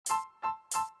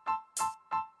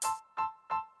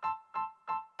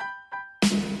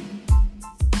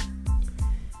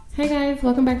Hey guys,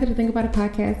 welcome back to the Think About It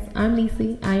podcast. I'm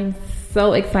Nisi. I am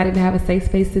so excited to have a safe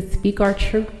space to speak our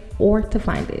truth or to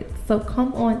find it. So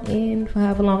come on in for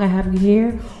however long I have you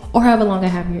here or however long I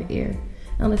have your ear.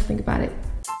 Now let's think about it.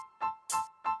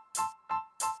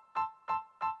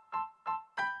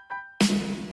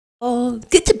 Oh,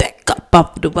 get your back up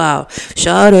off the wall,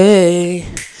 shawty.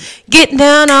 Get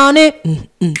down on it.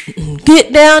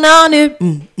 Get down on it.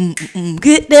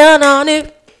 Get down on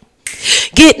it.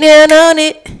 Get down on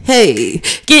it. Hey,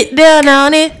 get down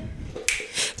on it.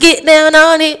 Get down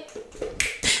on it.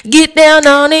 Get down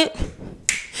on it.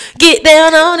 Get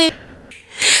down on it.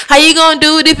 How you gonna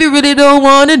do it if you really don't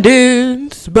wanna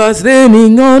dance? By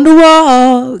standing on the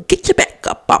wall. Get your back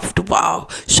up off the wall,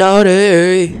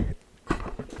 shawty.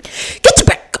 Get your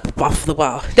back up off the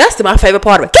wall. That's my favorite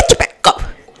part of it. Get your back up.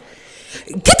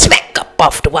 Get your back up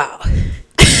off the wall.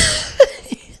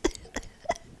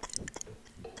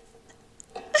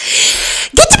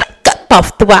 Get your back up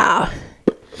off the wall.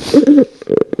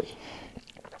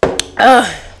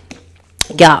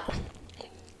 Y'all.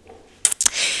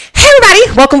 Hey everybody.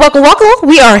 Welcome.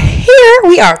 We are here.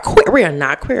 We are queer. We are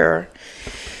not queer.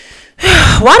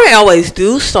 Why do I always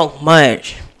do so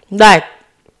much? Like,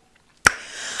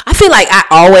 I feel like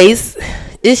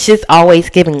it's just always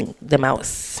giving the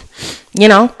most. You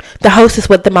know, the host is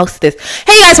what the most is.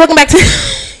 Hey guys, welcome back to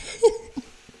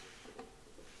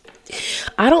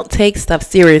I don't take stuff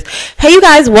serious. Hey you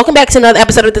guys, welcome back to another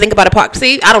episode of the Think About It podcast.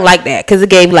 See, I don't like that because it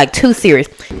gave like too serious.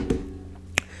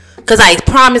 Because I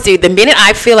promise you, the minute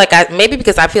I feel like maybe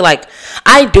because I feel like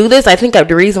I do this, I think the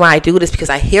reason why I do this because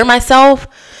I hear myself.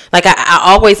 Like I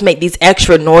always make these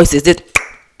extra noises. This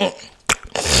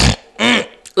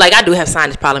like I do have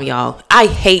sinus problem, y'all. I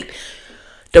hate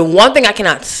the one thing I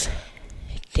cannot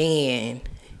stand.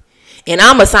 And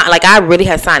I'm a sign, like I really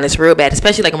have sinus real bad,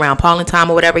 especially like around pollen time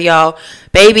or whatever, y'all.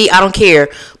 Baby, I don't care.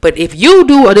 But if you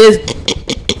do this,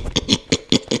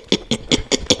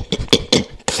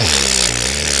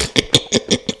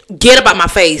 get up out my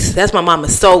face. That's my mama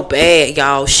so bad,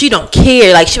 y'all. She don't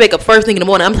care. Like she wake up first thing in the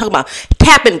morning. I'm talking about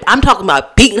tapping. I'm talking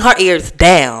about beating her ears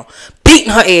down.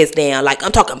 Like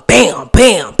I'm talking bam,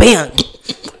 bam, bam.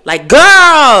 Like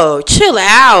girl, chill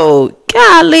out.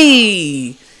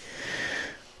 Golly.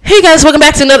 Hey guys, welcome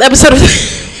back to another episode of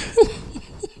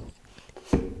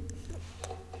Get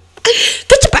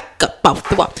your back up off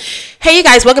the wall. Hey you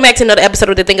guys, welcome back to another episode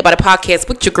of the Think About It podcast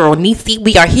with your girl Nisi.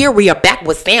 We are here. We are back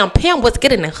with Sam. Pam, what's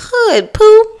good in the hood,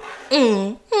 poo?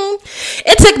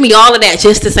 It took me all of that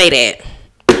just to say that.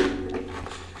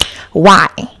 Why?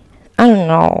 I don't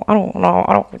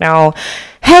know.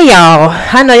 Hey y'all,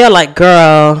 I know y'all like,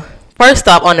 girl. First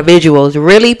off, on the visuals,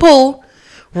 really, poo?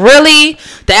 Really?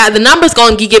 The number's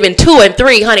gonna be given 2 and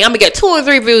 3, honey. I'm gonna get 2 and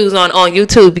 3 views on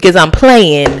YouTube because I'm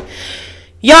playing.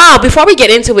 Y'all, before we get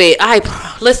into it,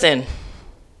 listen.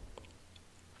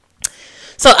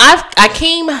 So I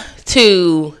came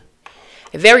to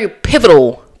a very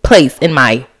pivotal place in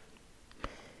my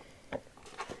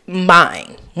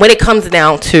mind when it comes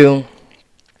down to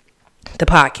the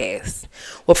podcast.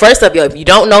 Well, first up, y'all, if you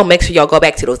don't know, make sure y'all go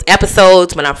back to those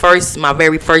episodes when my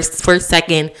very first,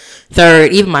 second,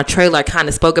 third, even my trailer kind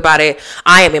of spoke about it.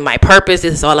 I am in my purpose.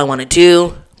 This is all I want to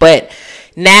do. But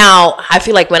now I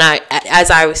feel like as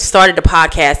I started the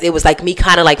podcast, it was like me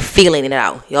kind of like feeling it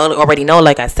out. Y'all already know,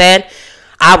 like I said,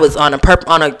 I was I'm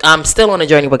still on a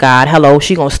journey with God. Hello,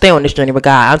 she gonna stay on this journey with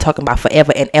God. I'm talking about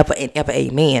forever and ever and ever,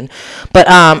 amen. But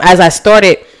as I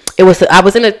started, I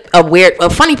was in a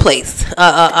funny place,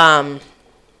 an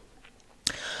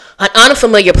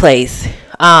unfamiliar place,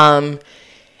 and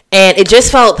it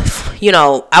just felt,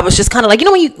 I was just kind of like,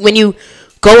 when you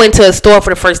go into a store for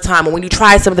the first time, or when you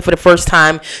try something for the first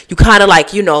time, you kind of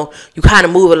like, you kind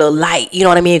of move a little light, you know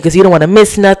what I mean? Because you don't want to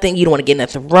miss nothing. You don't want to get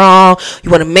nothing wrong. You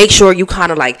want to make sure you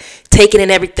kind of like take it in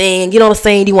everything. You know what I'm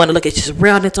saying? You want to look at your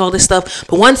surroundings, all this stuff.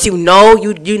 But once you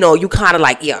kind of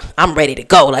like, yeah, I'm ready to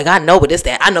go. Like, I know what it's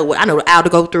that. I know the aisle to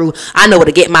go through. I know where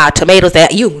to get my tomatoes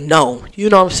at. You know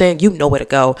what I'm saying? You know where to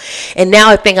go. And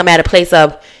now I think I'm at a place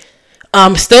of,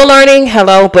 still learning.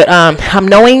 Hello. But, I'm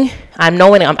knowing. I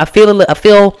feel.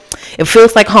 It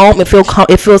feels like home. It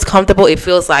feels comfortable. It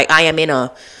feels like I am in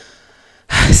a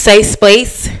safe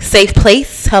place.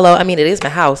 Hello. I mean, it is my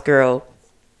house, girl.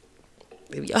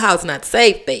 If your house not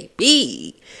safe,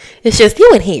 baby, it's just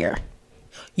you in here.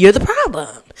 You're the problem.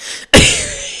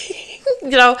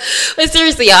 But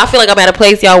seriously, y'all, I feel like I'm at a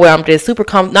place, y'all, where I'm just super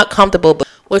not comfortable, but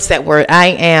what's that word?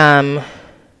 I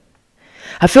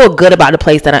feel good about the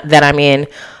place that I'm in.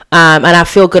 And I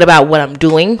feel good about what I'm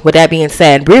doing. With that being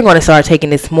said, we're going to start taking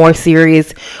this more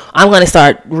serious. I'm going to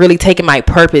start really taking my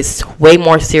purpose way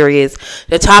more serious.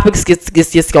 The topics gets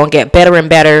just going to get better and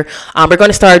better. We're going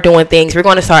to start doing things. We're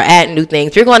going to start adding new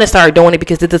things. We're going to start doing it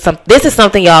because this is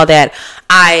something, y'all, that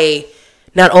I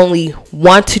not only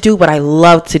want to do, but I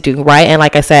love to do, right? And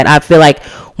like I said, I feel like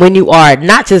when you are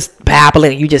not just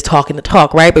babbling, you just talking the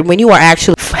talk, right? But when you are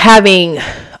actually having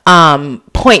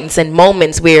points and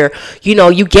moments where, you know,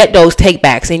 you get those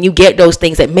takebacks and you get those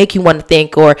things that make you want to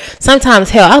think, or sometimes,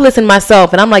 hell, I listen to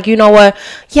myself and I'm like, you know what?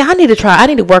 Yeah, I need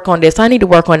to work on this. I need to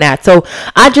work on that. So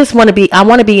I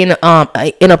want to be in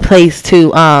a place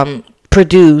to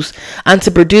produce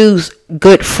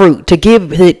good fruit, to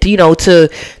give it, you know, to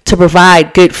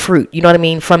provide good fruit, you know what I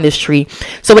mean, from this tree.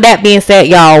 So with that being said,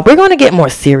 y'all, we're going to get more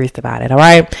serious about it. All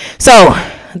right. So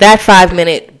that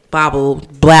 5-minute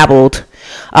blabbled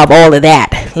of all of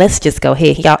that, let's just go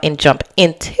ahead, y'all, and jump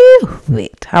into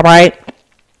it. All right.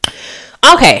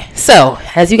 Okay. So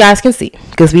as you guys can see,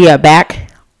 because we are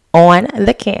back on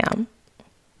the cam,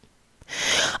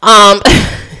 I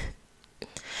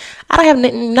don't have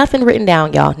nothing written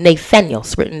down, y'all.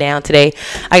 Nathaniel's written down today.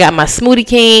 I got my Smoothie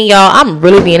King, y'all. I'm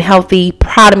really being healthy.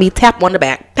 Proud of me. Tap on the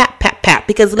back. Pat, pat, pat.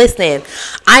 Because listen,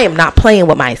 I am not playing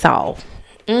with myself.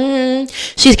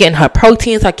 She's getting her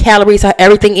proteins, her calories, her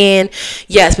everything in.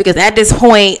 Yes, because at this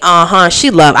point, she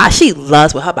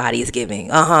loves what her body is giving.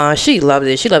 She loves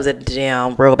it. She loves it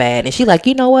damn real bad. And she like,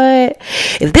 you know what?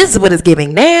 If this is what it's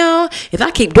giving now, if I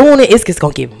keep doing it, it's just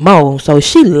gonna give more. So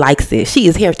she likes it. She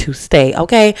is here to stay.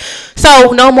 Okay.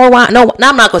 So no more wine. No,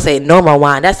 I'm not gonna say no more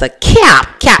wine. That's a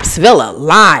Capsvilla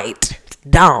lied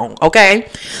down. Okay.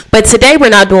 But today we're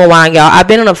not doing wine, y'all. I've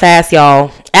been on a fast,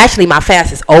 y'all. Actually, my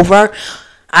fast is over.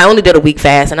 I only did a week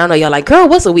fast, and I know y'all like, girl,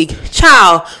 what's a week?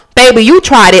 Child, baby, you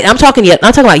tried it. I'm talking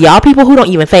about y'all people who don't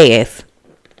even fast.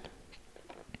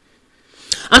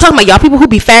 I'm talking about y'all people who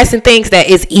be fasting things that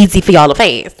is easy for y'all to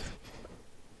fast.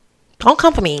 Don't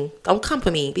come for me. Don't come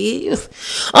for me,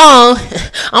 bitch. Oh,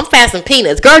 I'm fasting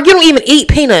peanuts. Girl, you don't even eat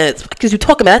peanuts because you're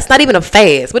talking about that's not even a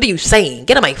fast. What are you saying?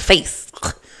 Get on my face.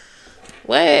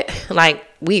 What? Like,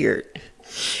 weird.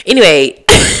 Anyway.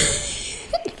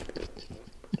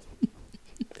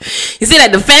 You see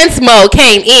that defense mode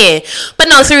came in, but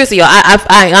no, seriously, y'all.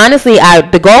 I honestly,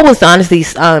 the goal was to honestly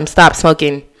stop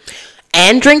smoking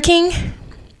and drinking.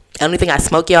 The only thing I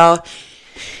smoke, y'all,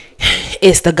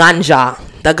 is the ganja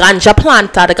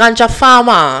planta, the ganja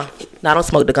farmer. No, I don't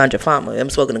smoke the ganja farmer.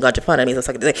 I'm smoking the ganja planta. That means I'm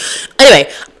sucking the thing.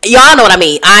 Anyway, y'all know what I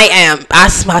mean. I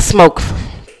smoke.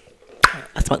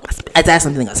 That's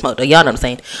something I smoke. Though. Y'all know what I'm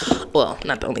saying. Well,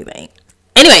 not the only thing.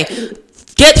 Anyway,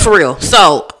 get for real.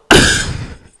 So.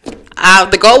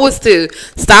 The goal was to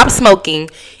stop smoking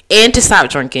and to stop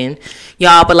drinking,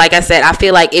 y'all. But like I said, I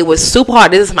feel like it was super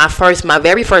hard. This is my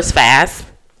very first fast,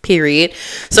 period.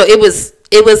 So it was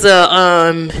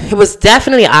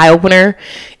definitely an eye opener.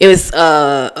 It was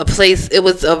a place. It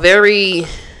was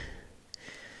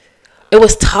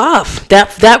tough.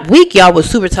 That week, y'all, was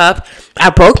super tough. I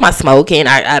broke my smoke,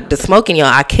 and the smoking, y'all,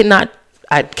 I could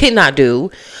not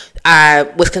do. I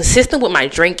was consistent with my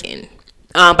drinking,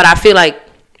 but I feel like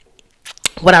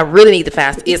what I really need to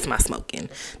fast is my smoking.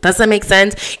 Does that make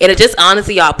sense? And it just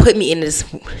honestly, y'all, put me in this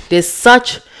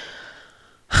such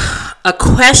a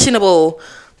questionable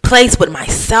place with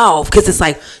myself, because it's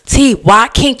like, T, why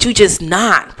can't you just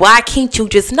not? Why can't you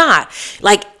just not?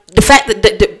 Like, the fact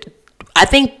that I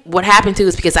think what happened too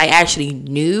is because I actually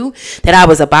knew that I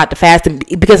was about to fast, and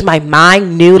because my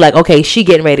mind knew, like, okay, she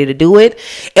getting ready to do it.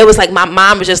 It was like my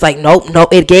mom was just like, nope.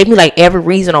 It gave me like every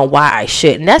reason on why I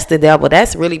should, and that's the devil.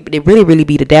 It really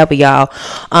be the devil, y'all.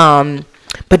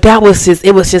 But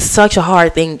it was just such a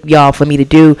hard thing, y'all, for me to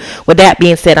do. With that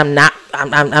being said, I'm not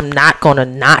gonna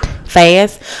not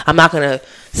fast. I'm not gonna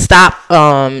stop,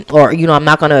 or I'm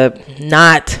not gonna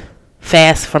not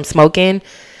fast from smoking.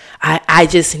 I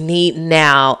just need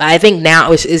now. I think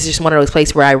now it's just one of those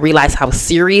places where I realize how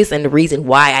serious and the reason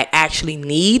why I actually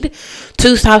need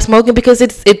to stop smoking, because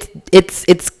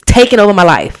it's taken over my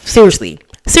life. Seriously.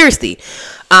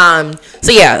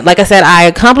 So yeah, like I said, I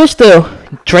accomplished the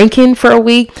drinking for a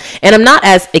week, and I'm not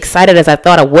as excited as I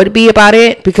thought I would be about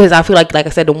it, because I feel like I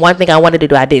said, the one thing I wanted to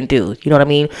do, I didn't do. You know what I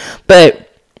mean? But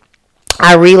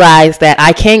I realized that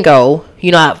I can go,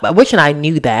 I wish I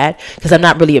knew that, because I'm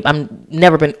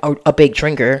never been a big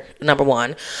drinker, number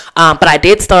one. But I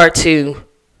did start to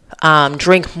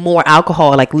drink more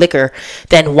alcohol, like liquor,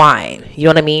 than wine. You know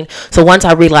what I mean? So once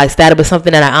I realized that, it was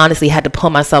something that I honestly had to pull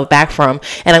myself back from.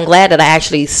 And I'm glad that I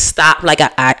actually stopped, like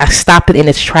I stopped it in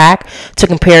its track to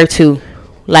compare to,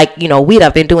 like, weed.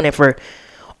 I've been doing it for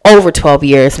over 12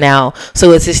 years now.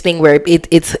 So it's this thing where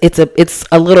it's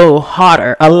a little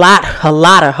harder, a lot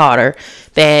harder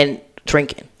than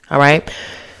drinking. All right.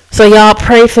 So y'all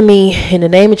pray for me in the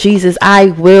name of Jesus. I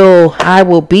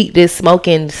will beat this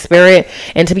smoking spirit.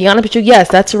 And to be honest with you, yes,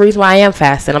 that's the reason why I am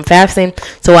fasting. I'm fasting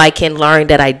so I can learn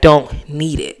that I don't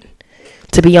need it.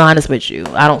 To be honest with you,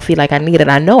 I don't feel like I need it.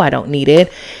 I know I don't need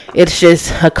it. It's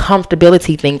just a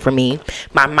comfortability thing for me.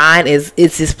 My mind it's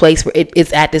this place where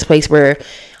it's at this place where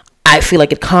I feel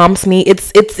like it calms me.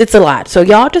 It's a lot. So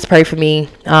y'all just pray for me,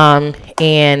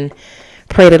 and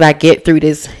pray that I get through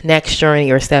this next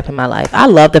journey or step in my life. I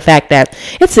love the fact that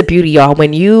it's a beauty, y'all,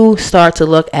 when you start to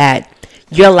look at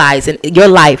your life and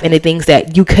the things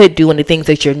that you could do and the things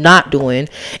that you're not doing,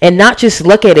 and not just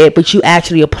look at it, but you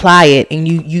actually apply it, and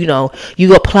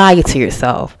you apply it to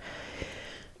yourself.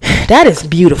 That is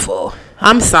beautiful.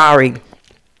 I'm sorry.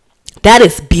 That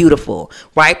is beautiful,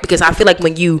 right? Because I feel like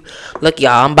when you look,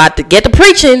 y'all, I'm about to get to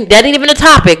preaching. That ain't even a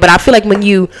topic, but I feel like when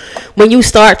you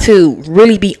start to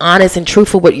really be honest and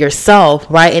truthful with yourself,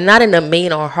 right, and not in a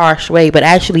mean or harsh way, but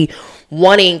actually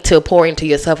wanting to pour into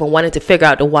yourself and wanting to figure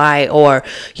out the why, or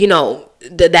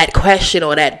that question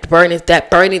or that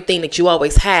burning thing that you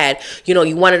always had.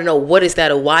 You wanted to know what is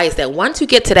that or why is that. Once you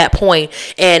get to that point,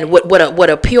 and what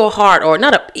a pure heart, or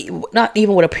not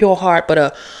even with a pure heart, but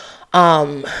a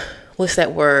what's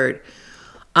that word?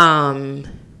 A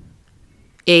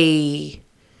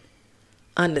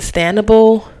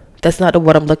understandable. That's not the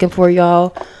word I'm looking for,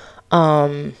 y'all.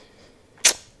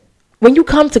 When you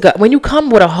come to God, when you come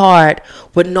with a heart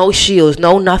with no shields,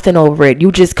 no nothing over it,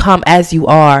 you just come as you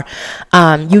are.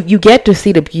 You get to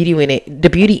see the beauty in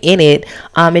it,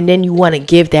 and then you want to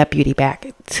give that beauty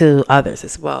back to others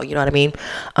as well. You know what I mean?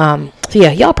 So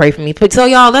yeah, y'all pray for me. But so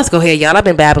y'all, let's go ahead, y'all. I've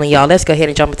been babbling, y'all. Let's go ahead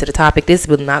and jump into the topic. This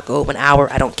will not go over an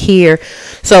hour. I don't care.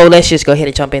 So let's just go ahead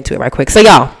and jump into it right quick. So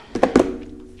y'all,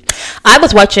 I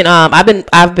was watching. I've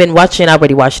been watching. I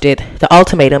already watched it. The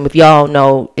Ultimatum. If y'all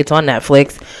know, it's on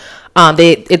Netflix.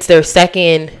 It's their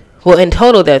second, well, in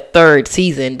total their third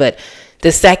season, but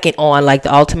the second on like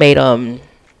the Ultimatum,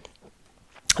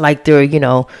 like they're,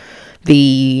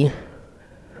 the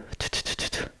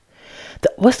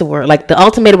what's the word? Like the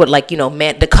Ultimatum with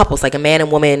the couples, like a man and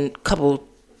woman couple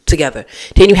together.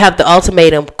 Then you have the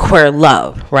Ultimatum Queer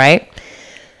Love, right?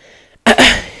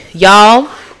 Y'all.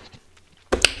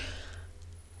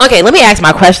 Okay, let me ask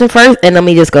my question first, and let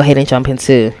me just go ahead and jump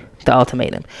into the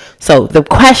Ultimatum. So the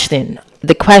question and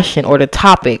the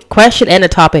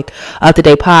topic of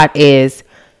today's pod is: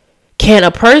 can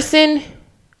a person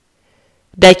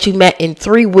that you met in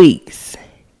 3 weeks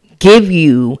give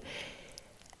you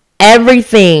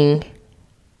everything,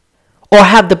 or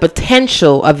have the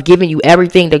potential of giving you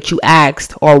everything that you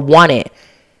asked or wanted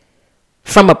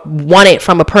from a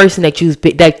person that you've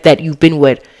been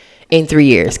with in 3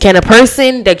 years? Can a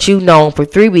person that you've known for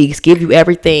 3 weeks give you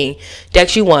everything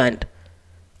that you want,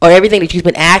 or everything that you've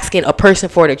been asking a person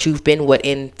for that you've been with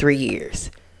in 3 years?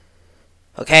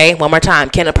 Okay, one more time.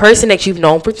 Can a person that you've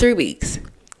known for 3 weeks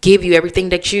give you everything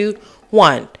that you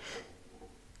want,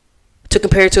 to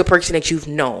compare to a person that you've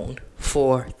known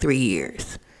for 3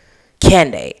 years?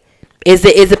 Can they? Is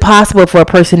it possible for a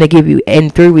person to give you in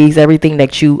 3 weeks everything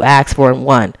that you asked for and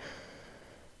want,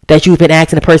 that you've been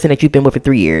asking the person that you've been with for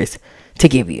 3 years to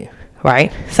give you,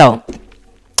 right? So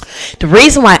the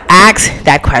reason why I asked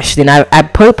that question, I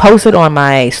posted on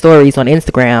my stories on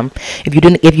Instagram.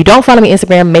 If you don't follow me on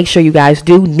Instagram, make sure you guys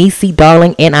do. Niecy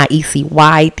Darling, NIECY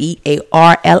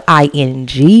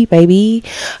DARLING, baby.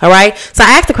 All right. So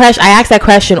I asked that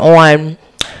question on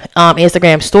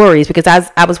Instagram stories because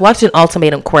I was watching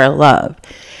Ultimatum Queer Love,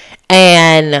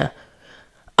 and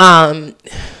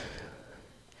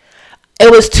it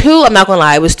was two. I'm not gonna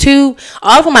lie. It was two.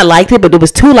 All of them I liked it, but there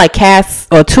was two like casts,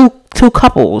 or two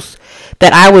couples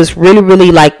that I was really, really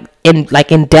in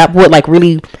depth with, like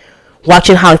really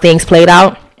watching how things played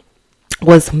out.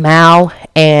 Was Mal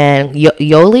and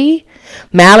Yoli,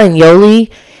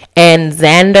 and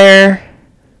Xander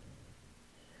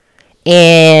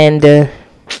and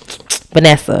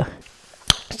Vanessa.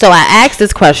 So I asked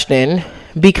this question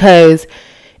because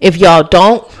if you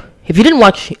didn't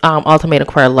watch Ultimatum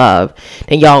Queer Love,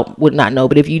 then y'all would not know.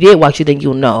 But if you did watch it, then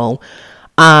you'll know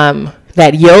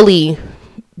that Yoli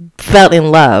fell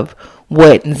in love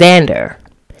with Xander.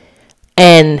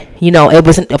 And, it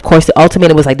wasn't, of course, the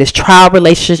Ultimatum was like this trial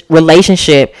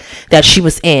relationship that she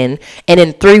was in. And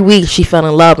in 3 weeks, she fell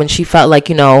in love, and she felt like,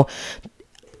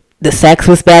 the sex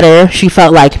was better. She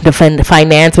felt like the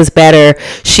finance was better.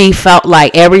 She felt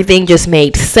like everything just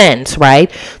made sense,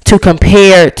 right? To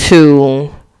compare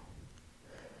to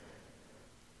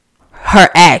her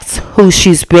ex, who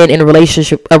she's been in a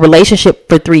relationship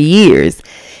for 3 years,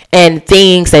 and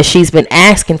things that she's been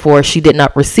asking for she did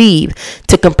not receive,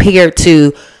 to compare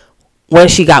to when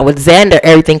she got with Xander.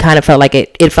 Everything kind of felt like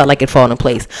it felt like it fell in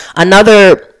place.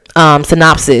 Another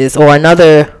synopsis or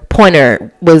another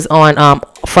pointer was on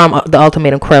from the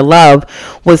Ultimatum Queer Love,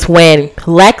 was when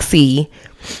Lexi,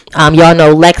 y'all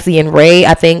know Lexi and Ray,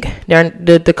 I think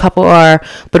they're the couple are,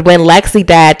 but when Lexi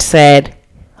dad said,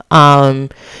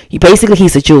 basically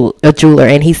he's a jeweler,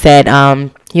 and he said,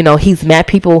 he's met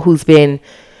people who's known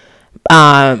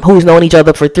each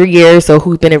other for 3 years, or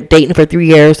who've been dating for 3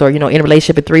 years, or in a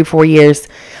relationship for 3-4 years,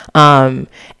 and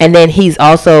then he's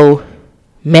also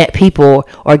met people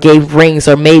or gave rings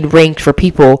or made rings for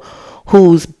people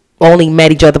who's only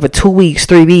met each other for 2 weeks,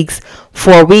 3 weeks,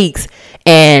 4 weeks,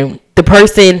 and the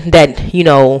person that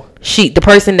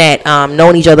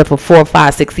known each other for 4,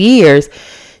 5, 6 years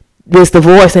was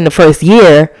divorced in the first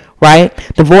year, right?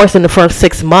 Divorced in the first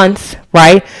 6 months,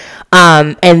 right?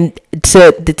 And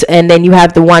then you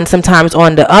have the one sometimes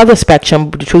on the other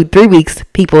spectrum between 3 weeks,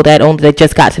 people that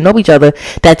just got to know each other,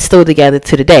 that's still together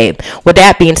to the day. With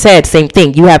that being said, same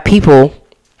thing. You have people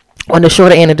on the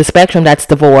shorter end of the spectrum that's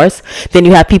divorced. Then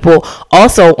you have people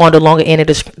also on the longer end of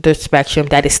the spectrum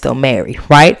that is still married,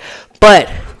 right? But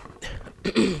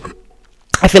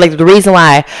I feel like the reason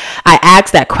why I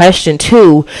asked that question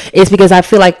too is because I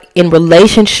feel like in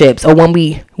relationships, or when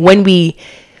we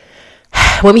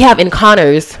have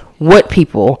encounters with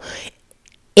people,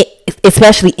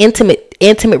 especially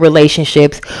intimate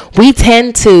relationships, we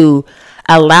tend to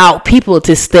allow people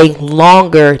to stay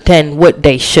longer than what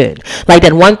they should. Like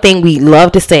that one thing we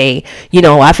love to say,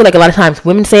 I feel like a lot of times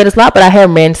women say it a lot, but I hear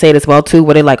men say it as well too,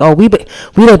 where they're like, oh, we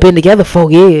done been together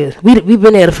 4 years. We've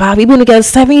been together 5, we've been together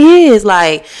 7 years.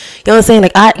 Like, you know what I'm saying?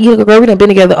 Like, girl, we done been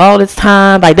together all this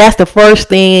time. Like, that's the first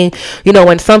thing,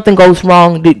 when something goes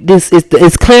wrong, this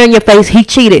is clear in your face. He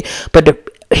cheated,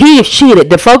 but he cheated.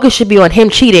 The focus should be on him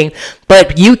cheating,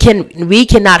 but we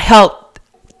cannot help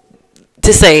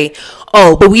to say,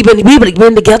 oh, but we've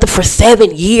been together for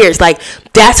 7 years. Like,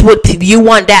 that's what you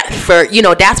want that for,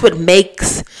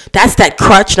 that's that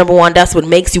crutch, number one. That's what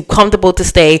makes you comfortable to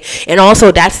stay. And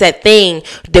also that's that thing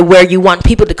that where you want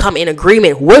people to come in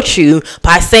agreement with you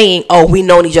by saying, oh, we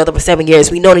known each other for 7 years.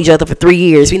 We known each other for 3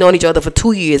 years. We known each other for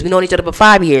 2 years. We known each other for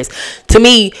 5 years. To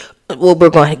me, I'm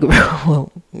moving a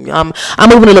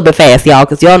little bit fast, y'all,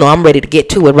 because y'all know I'm ready to get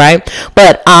to it, right?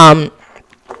 But,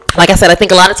 like I said, I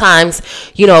think a lot of times,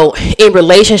 in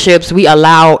relationships, we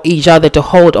allow each other to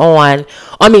hold on.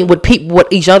 I mean, with people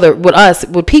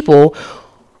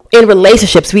in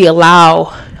relationships, we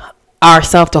allow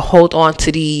ourselves to hold on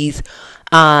to these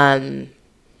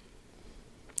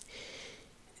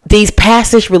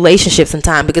passage relationships in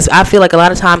time, because I feel like a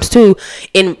lot of times too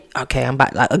there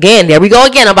we go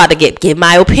again. I'm about to give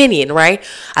my opinion, right?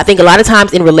 I think a lot of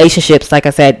times in relationships, like I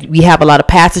said, we have a lot of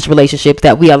passage relationships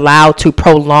that we allow to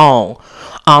prolong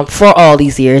for all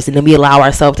these years, and then we allow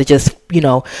ourselves to just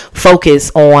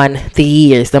focus on the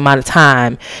years, the amount of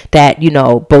time that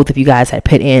both of you guys had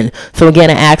put in. So again,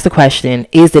 I asked the question,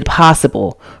 is it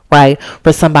possible, right,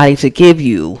 for somebody to give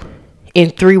you in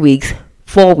 3 weeks,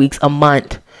 4 weeks, a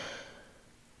month,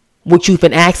 what you've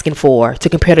been asking for, to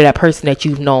compare to that person that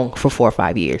you've known for 4 or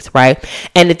 5 years, right?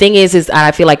 And the thing is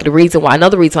I feel like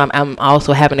another reason why I'm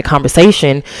also having a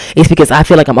conversation is because I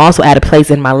feel like I'm also at a place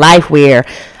in my life where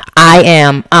I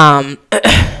am, I'm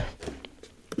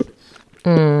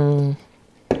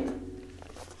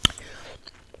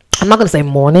not going to say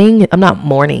mourning. I'm not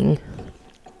mourning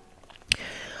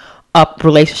a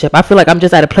relationship. I feel like I'm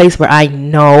just at a place where I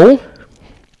know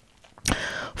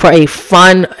for a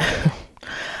fun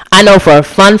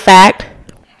fact,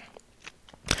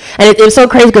 and it's so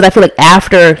crazy because I feel like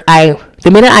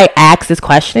the minute I asked this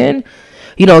question,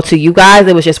 to you guys,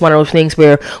 it was just one of those things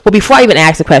where, before I even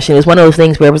asked the question, it was one of those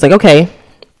things where it was like, okay,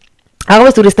 I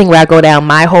always do this thing where I go down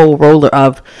my whole roller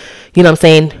of,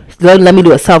 let me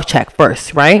do a self-check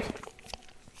first, right?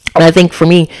 And I think for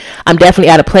me, I'm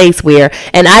definitely at a place where,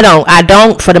 and I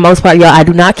don't, for the most part, y'all, I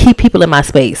do not keep people in my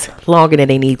space longer than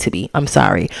they need to be. I'm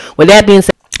sorry. With that being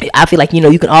said, I feel like,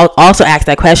 you can also ask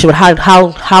that question, but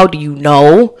how do you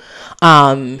know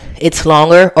it's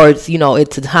longer, or it's,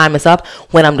 it's the time is up?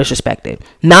 When I'm disrespected,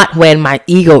 not when my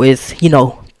ego is,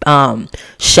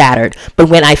 shattered, but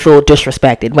when I feel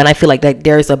disrespected, when I feel like that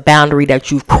there's a boundary that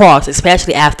you've crossed,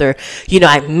 especially after,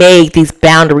 I made these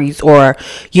boundaries, or,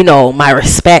 my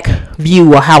respect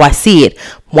view, or how I see it.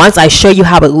 Once I show you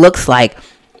how it looks like,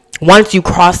 once you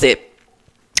cross it,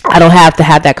 I don't have to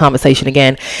have that conversation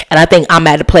again. And I think I'm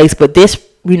at a place with this,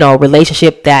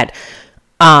 relationship that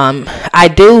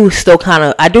I do still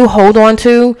I do hold on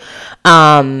to,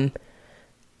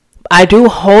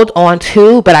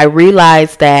 but I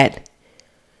realize that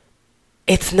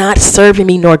it's not serving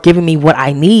me nor giving me what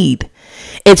I need.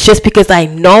 It's just because I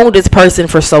know this person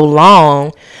for so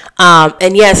long.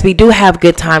 And yes, we do have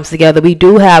good times together. We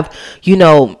do have,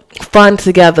 fun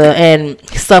together and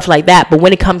stuff like that. But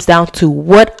when it comes down to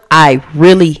what I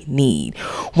really need,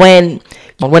 when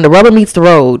the rubber meets the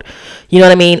road, you know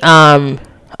what I mean?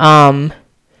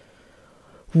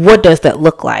 What does that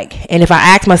look like? And if I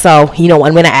ask myself,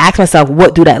 and when I ask myself,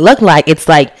 what do that look like? It's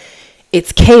like,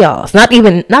 it's chaos. Not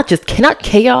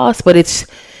chaos, but it's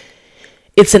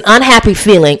an unhappy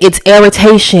feeling. It's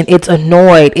irritation. It's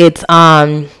annoyed. It's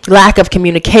lack of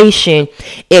communication.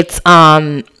 It's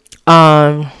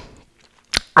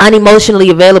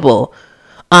unemotionally available.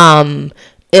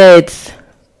 It's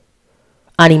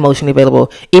unemotionally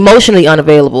available. Emotionally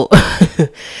unavailable.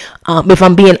 If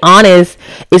I'm being honest,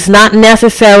 it's not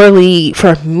necessarily,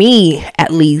 for me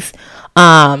at least,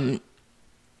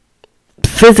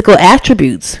 physical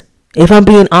attributes. If I'm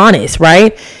being honest,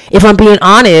 right? If I'm being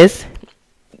honest,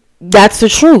 that's the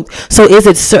truth. So is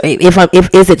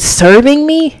it serving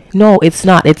me? No, it's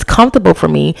not. It's comfortable for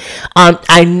me.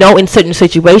 I know in certain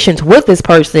situations with this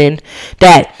person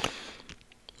that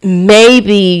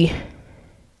maybe,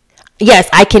 yes,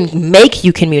 I can make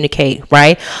you communicate,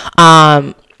 right?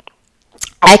 I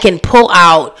can pull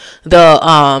out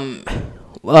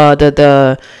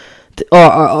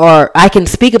or I can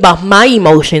speak about my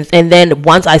emotions, and then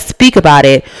once I speak about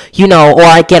it, or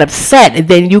I get upset, and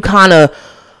then you kind of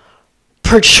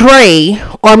portray,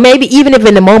 or maybe even if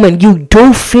in the moment you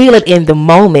do feel it in the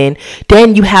moment,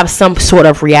 then you have some sort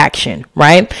of reaction,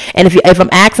 right? And if I'm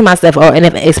asking myself,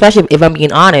 especially if I'm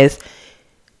being honest,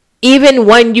 even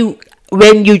when you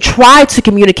try to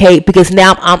communicate, because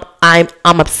now I'm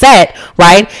upset,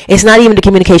 right? It's not even the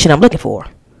communication I'm looking for.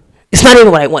 It's not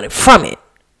even what I wanted from it.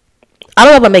 I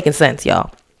don't know if I'm making sense,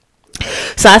 y'all.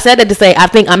 So I said that to say, I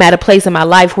think I'm at a place in my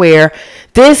life where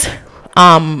this,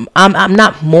 I'm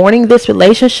not mourning this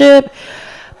relationship,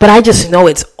 but I just know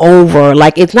it's over.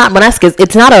 Like, it's not,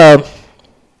 it's not a,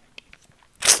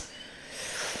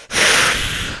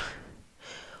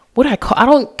 I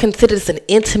don't consider this an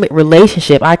intimate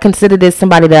relationship. I consider this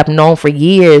somebody that I've known for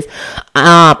years.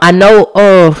 I know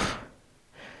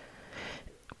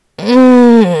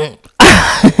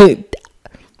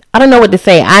I don't know what to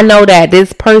say. I know that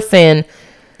this person,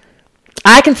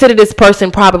 I would consider this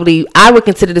person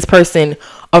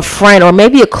a friend, or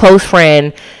maybe a close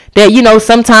friend that,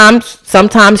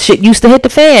 sometimes shit used to hit the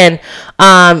fan.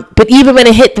 But even when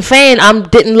it hit the fan, I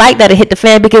didn't like that it hit the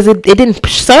fan, because it didn't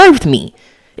serve me,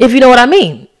 if you know what I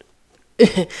mean.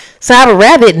 So I would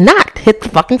rather it not hit the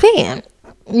fucking fan.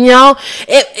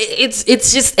 It's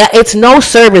no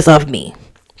service of me.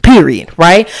 Period.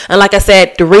 Right? And like I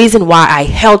said, the reason why I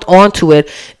held on to it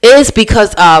is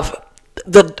because of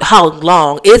how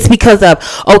long. It's because of,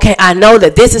 okay, I know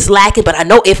that this is lacking, but I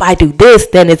know if I do this,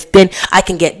 then I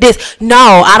can get this.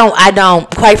 No, I don't.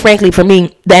 Quite frankly, for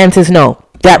me, the answer is no.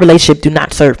 That relationship do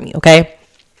not serve me. Okay?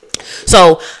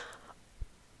 So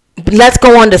let's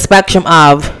go on the spectrum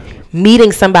of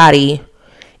meeting somebody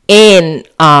in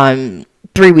 3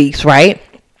 weeks, right?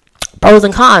 Pros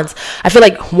and cons. I feel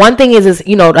like one thing is I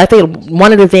think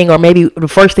one of the thing, or maybe the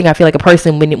first thing, I feel like a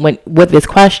person when with this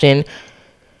question,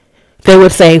 they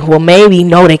would say, well, maybe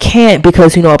no, they can't,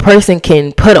 because a person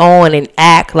can put on and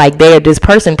act like they're this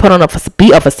person, put on a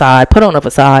facade,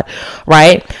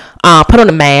 right? Put on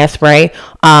a mask, right?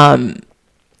 And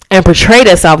portray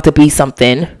themselves to be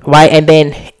something, right? And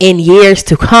then in years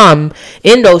to come,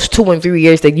 in those 2 and 3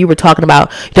 years that you were talking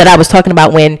about, that I was talking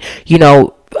about, when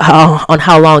on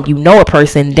how long you know a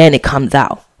person, then it comes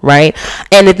out, right?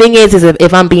 And the thing is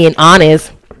if I'm being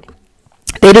honest,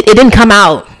 it didn't come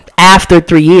out after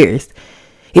 3 years.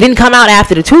 It didn't come out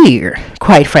after the 2 year,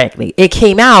 quite frankly. It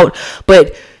came out,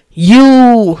 but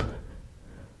you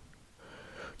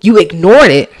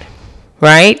ignored it,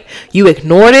 right? You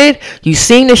ignored it. You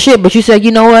seen the shit, but you said,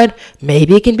 you know what?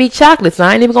 Maybe it can be chocolate. So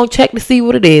I ain't even gonna check to see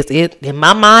what it is. In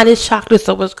my mind, it's chocolate,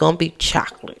 so it's gonna be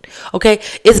chocolate. Okay?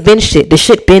 It's been shit. The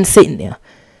shit been sitting there.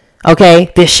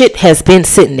 Okay, this shit has been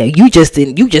sitting there. You just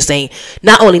ain't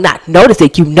not only not noticed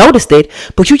it, you noticed it,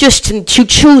 but you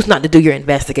choose not to do your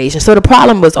investigation. So the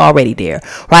problem was already there,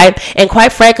 right? And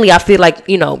quite frankly, I feel like,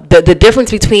 the difference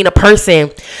between a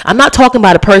person, I'm not talking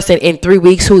about a person in 3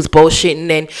 weeks who's bullshitting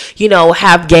and,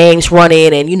 have gangs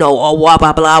running and, blah,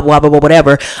 blah, blah, blah, blah,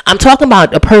 whatever. I'm talking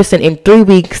about a person in 3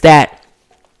 weeks that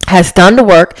has done the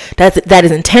work, that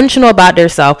is intentional about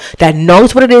themselves, that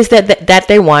knows what it is that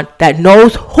they want, that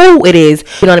knows who it is,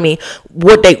 you know what I mean,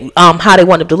 what they how they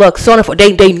want them to look, so on and forth.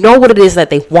 They know what it is that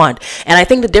they want. And I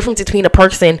think the difference between a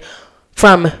person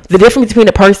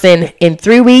in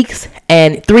 3 weeks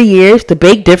and 3 years, the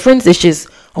big difference is just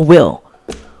a will.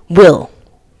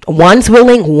 One's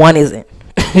willing, one isn't.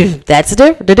 That's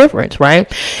the difference,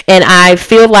 right? And I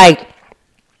feel like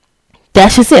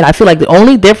that's just it. I feel like the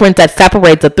only difference that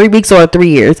separates a 3 weeks or 3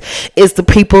 years is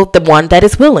the one that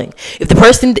is willing. If the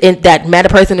person that met a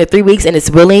person in 3 weeks and is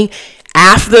willing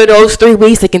after those 3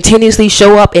 weeks to continuously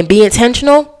show up and be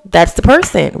intentional, that's the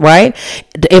person, right?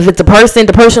 If it's the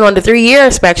person on the 3 year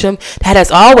spectrum that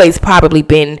has always probably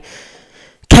been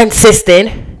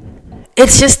consistent,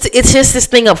 it's just this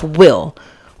thing of will,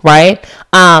 right?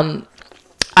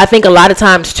 I think a lot of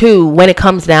times too, when it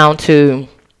comes down to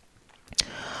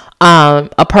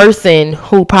a person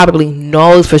who probably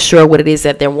knows for sure what it is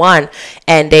that they want,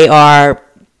 and they are,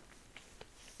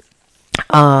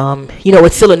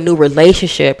 it's still a new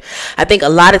relationship. I think a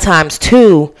lot of times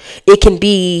too, it can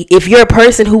be, if you're a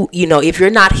person who, if you're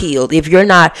not healed, if you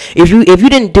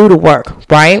didn't do the work,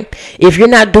 right? If you're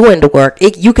not doing the work,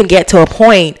 you can get to a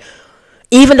point,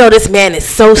 even though this man is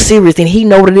so serious and he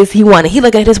know what it is he wanted, he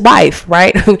look at his wife,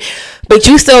 right? But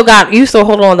you still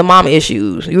hold on to mama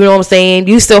issues. You know what I'm saying?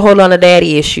 You still hold on to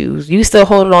daddy issues. You still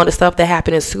holding on to stuff that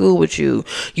happened in school with you.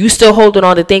 You still holding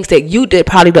on to things that you did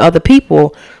probably to other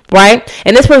people, right?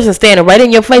 And this person's standing right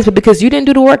in your face, but because you didn't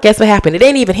do the work, guess what happened? It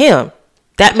ain't even him.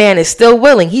 That man is still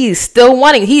willing. He's still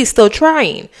wanting. He's still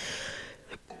trying.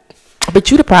 But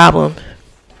you the problem.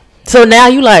 So now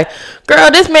you like,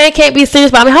 girl, this man can't be serious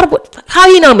about me. How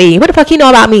he know me? What the fuck he know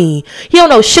about me? He don't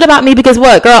know shit about me because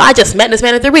what? Girl, I just met this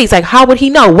man in 3 weeks. Like, how would he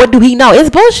know? What do he know?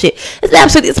 It's bullshit.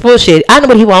 It's bullshit. I know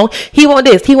what he want. He want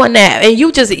this. He want that. And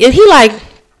he like,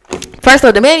 first of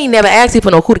all, the man, he never asked you for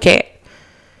no cootie cat.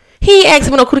 He ain't asked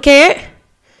for no cootie cat.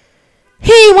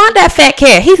 He ain't want that fat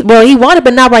cat. He wanted,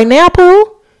 but not right now,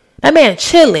 Pooh. That man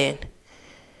chilling.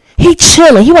 He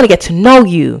chilling. He want to get to know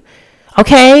you.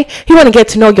 Okay, he want to get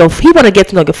to know your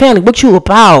family, what you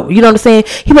about. You know what I'm saying?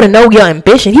 He want to know your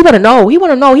ambition. He want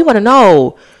to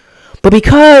know. But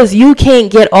because you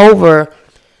can't get over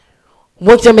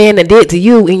what your man did to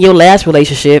you in your last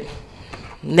relationship,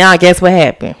 now guess what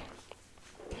happened?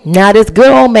 Now this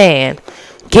good old man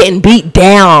getting beat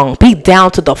down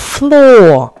to the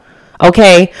floor.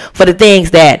 Okay, for the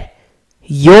things that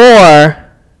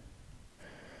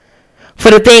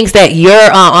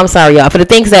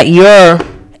your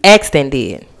ex then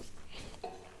did.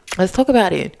 Let's talk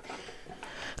about it.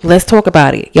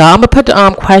 Y'all, I'm gonna put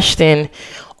the question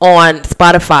on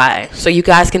Spotify so you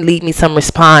guys can leave me some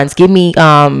response. Give me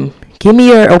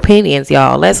your opinions,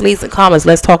 y'all. Let's leave some comments.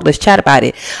 Let's talk. Let's chat about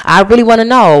it. I really want to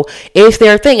know if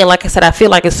they're a thing. And like I said, I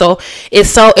feel like it's so.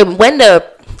 When the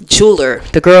jeweler,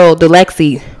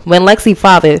 when Lexi's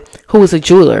father, who was a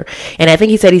jeweler, and I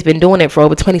think he said he's been doing it for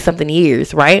over 20 something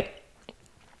years, right?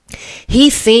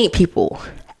 He's seen people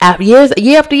year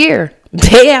after year,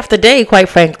 day after day, quite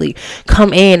frankly,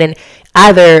 come in and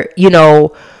either,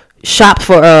 shop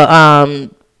for an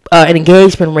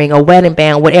engagement ring, a wedding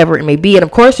band, whatever it may be. And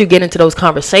of course you get into those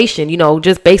conversations,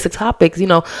 just basic topics,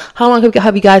 how long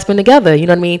have you guys been together? You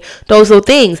know what I mean? Those little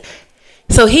things.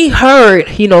 So he heard,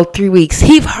 3 weeks.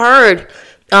 He heard,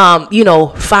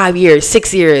 5 years,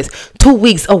 6 years, 2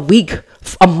 weeks, a week,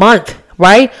 a month,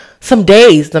 right? Some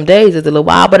days is a little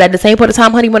while, but at the same point of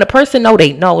time, honey, when a person know,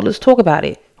 they know. Let's talk about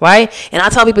it, right? And I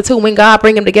tell people too, when God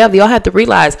bring them together, y'all have to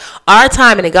realize our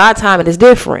timing and God's timing is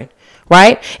different,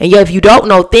 right? And yeah, if you don't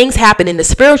know, things happen in the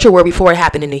spiritual world before it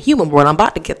happened in the human world. I'm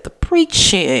about to get the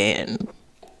preaching.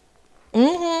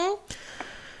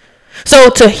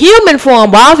 So to human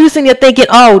form, while you sitting there thinking,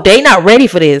 oh, they not ready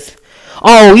for this.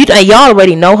 Oh, y'all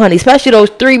already know, honey. Especially those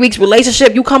 3 weeks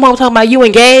relationship. You come home talking about you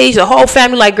engaged. The whole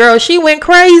family like, girl, she went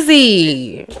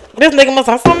crazy. This nigga must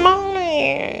have some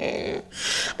money.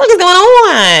 What is going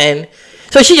on?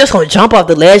 So she just gonna jump off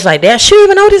the ledge like that. She don't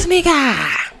even know this nigga.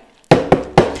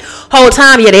 Whole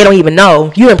time, yeah, they don't even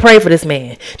know. You didn't pray for this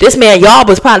man. This man, y'all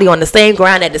was probably on the same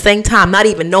ground at the same time, not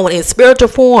even knowing in spiritual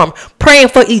form, praying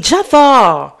for each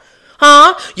other.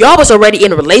 Huh? Y'all was already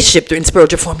in a relationship in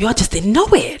spiritual form. Y'all just didn't know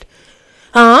it.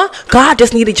 God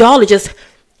just needed y'all to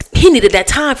he needed that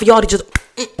time for y'all to just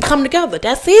come together.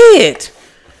 That's it.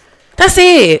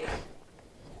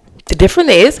 The difference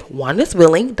is one is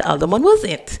willing, the other one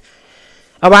wasn't.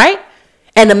 All right?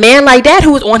 And a man like that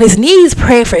who was on his knees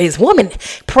praying for his woman,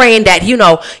 praying that,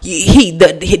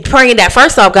 praying that,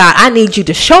 first off, God, I need you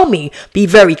to show me, be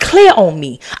very clear on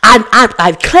me.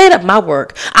 I've cleared up my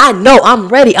work. I know I'm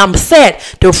ready. I'm set.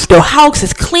 The house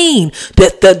is clean.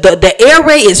 The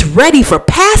airway is ready for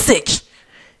passage.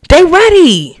 They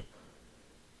ready.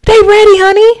 They ready,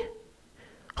 honey.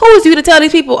 Who is you to tell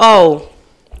these people, oh,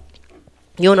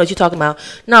 you don't know what you're talking about?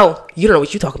 No, you don't know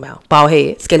what you're talking about. Bald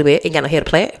head, scaly head, ain't got no hair to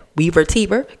plait. Weaver,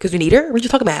 T-ver, because you need her. What you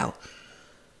talking about?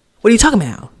 What are you talking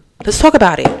about? Let's talk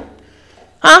about it.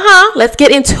 Let's get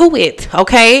into it,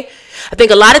 okay? I think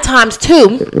a lot of times,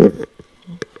 too,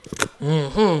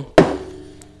 I'm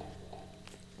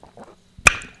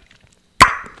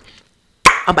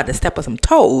about to step on some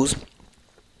toes.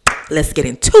 Let's get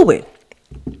into it.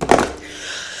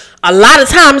 A lot of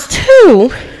times,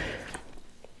 too,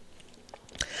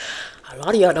 a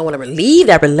lot of y'all don't want to leave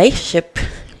that relationship.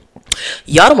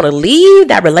 Y'all don't want to leave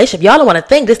that relationship. Y'all don't want to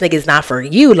think this nigga is not for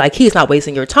you. Like, he's not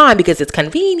wasting your time because it's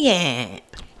convenient.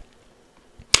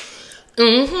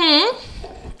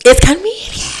 It's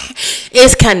convenient.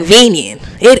 It's convenient.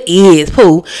 It is,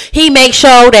 poo. He makes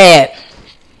sure that.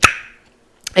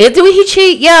 Do he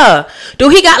cheat? Yeah. Do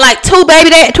he got like two baby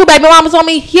mamas on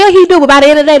me? Yeah, he do. But by the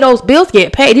end of the day, those bills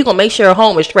get paid. He gonna make sure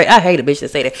home is straight. I hate a bitch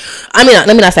that say that. I mean,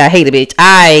 let me not say I hate a bitch.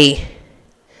 I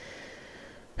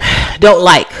don't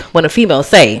like when a female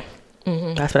say.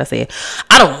 That's what I said.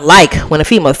 I don't like when a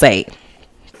female say.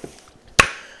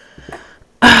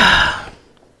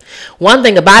 One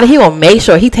thing about it, he gonna make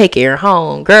sure he take care of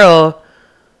home. Girl,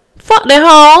 fuck that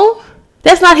home.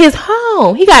 That's not his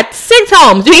home. He got 6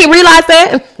 homes. You didn't realize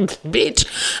that? Bitch,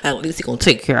 at least he gonna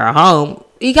take care of home.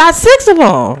 He got 6 of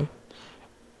them.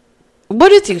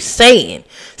 What is you saying?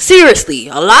 Seriously,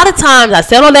 a lot of times, I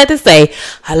said all that to say,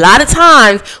 a lot of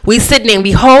times, we sit there and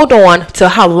we hold on to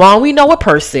how long we know a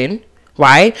person,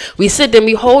 right? We sit there and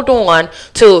we hold on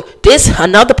to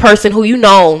another person who you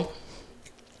know,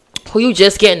 who you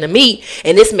just getting to meet,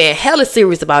 and this man hella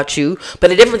serious about you. But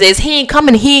the difference is he ain't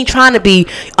trying to be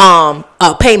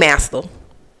a paymaster.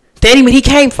 That ain't what he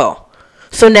came for.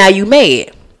 So now you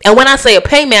mad. And when I say a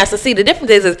paymaster, see, the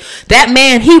difference is that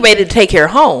man, he ready to take care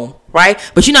of home, right?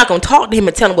 But you're not gonna talk to him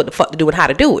and tell him what the fuck to do and how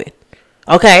to do it.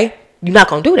 Okay? You're not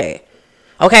gonna do that.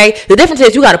 Okay? The difference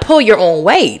is you gotta pull your own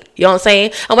weight. You know what I'm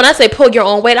saying? And when I say pull your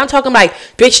own weight, I'm talking like,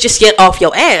 bitch, just get off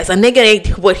your ass. A nigga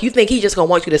ain't what you think he just gonna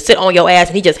want you to sit on your ass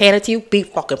and he just hand it to you. Be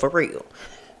fucking for real.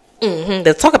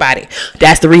 Let's talk about it.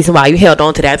 That's the reason why you held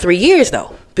on to that 3 years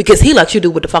though. Because he let you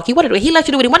do what the fuck he wanted to do. He let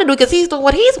you do what he wanted to do because he's doing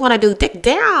what he's gonna do. Dick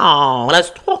down.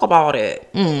 Let's talk about it.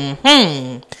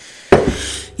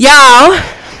 Y'all,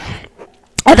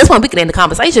 at this point we can end the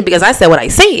conversation because I said what I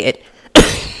said.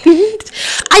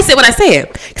 I said what I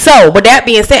said. So, with that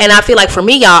being said, and I feel like for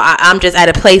me, y'all, I'm just at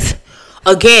a place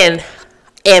again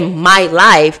in my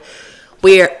life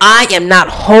where I am not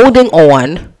holding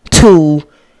on to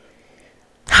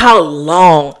how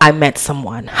long I met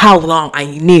someone, how long I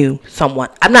knew someone.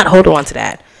 I'm not holding on to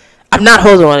that. I'm not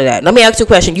holding on to that. Let me ask you a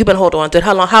question. You've been holding on to it.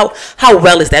 How long? How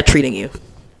well is that treating you?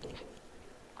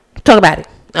 Talk about it.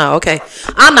 Oh, okay.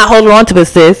 I'm not holding on to it,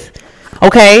 sis.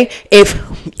 Okay, if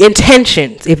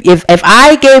intentions, if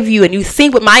I gave you and you see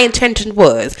what my intention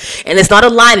was, and it's not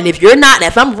aligning, if you're not,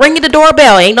 if I'm ringing the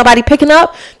doorbell, ain't nobody picking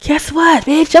up, guess what,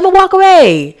 bitch? I'm gonna walk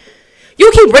away.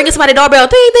 You keep ringing somebody's doorbell,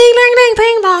 ding, ding, ding, ding,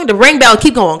 ding, dong. The ring bell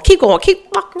keep going, keep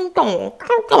fucking going,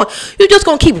 keep going. You just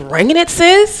gonna keep ringing it,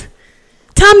 sis?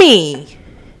 Tell me.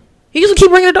 You just keep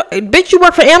ringing the door. Bitch, you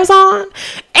work for Amazon?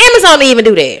 Amazon didn't even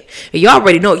do that. You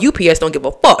already know UPS don't give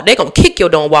a fuck. They gonna kick your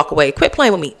door and walk away. Quit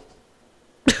playing with me.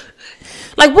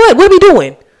 Like what? What are we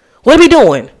doing? What are we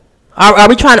doing? Are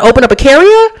we trying to open up a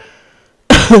carrier?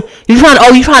 you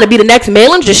trying to be the next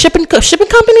mailing, just shipping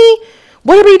company?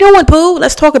 What are we doing, Pooh?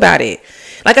 Let's talk about it.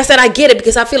 Like I said, I get it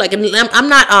because I feel like I'm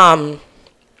not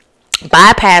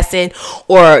bypassing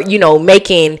or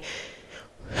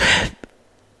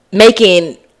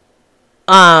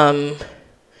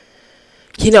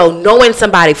knowing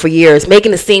somebody for years,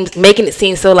 making it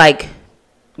seem so like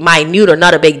minute or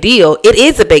not a big deal. It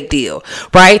is a big deal,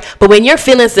 right? But when your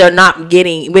feelings are not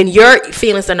being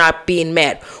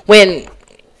met, when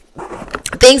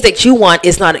things that you want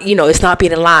is not, it's not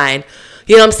being aligned.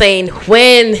 You know what I'm saying?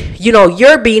 When,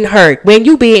 you're being hurt, when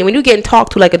you getting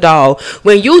talked to like a dog,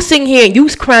 when you sitting here and you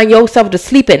crying yourself to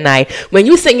sleep at night, when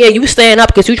you sitting here, you stand up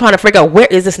because you trying to figure out where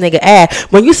is this nigga at,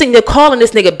 when you sitting there calling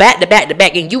this nigga back to back to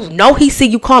back, and you know he see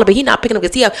you calling, but he not picking up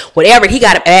because he have whatever, he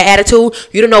got an attitude,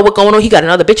 you don't know what's going on, he got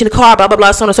another bitch in the car, blah, blah,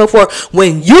 blah, so on and so forth.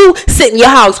 When you sit in your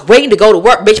house waiting to go to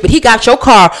work, bitch, but he got your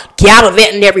car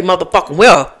gallivanting every motherfucking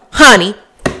well, honey,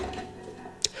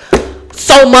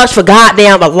 so much for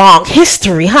goddamn a long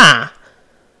history, huh?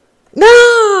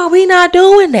 No, we not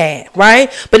doing that,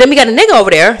 right? But then we got a nigga over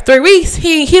there, 3 weeks.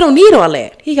 He don't need all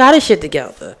that. He got his shit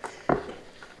together.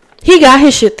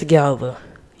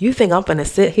 You think I'm finna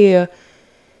sit here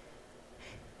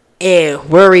and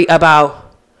worry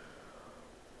about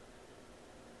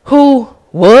who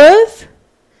was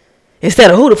instead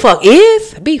of who the fuck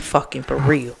is? Be fucking for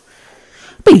real.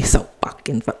 Be for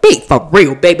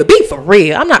real, baby. Be for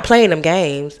real. I'm not playing them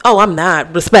games. Oh, I'm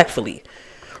not. Respectfully.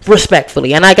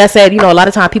 And like I said, a lot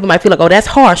of times people might feel like, oh, that's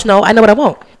harsh. No, I know what I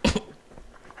want.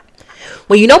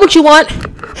 When you know what you want,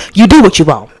 you do what you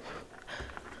want.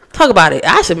 Talk about it.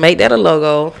 I should make that a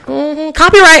logo.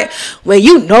 Copyright. When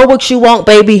you know what you want,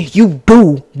 baby, you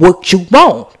do what you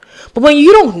want. But when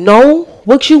you don't know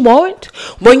what you want,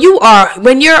 when your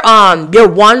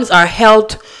wants are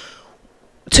held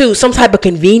to some type of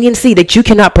conveniency that you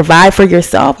cannot provide for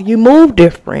yourself, you move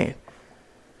different.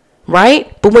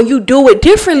 Right? But when you do it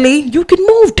differently, you can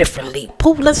move differently.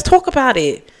 Pooh, let's talk about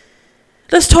it.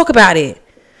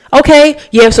 Okay,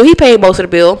 yeah, so he paid most of the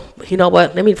bill. You know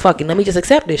what? Let me just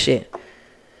accept this shit.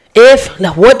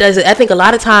 I think a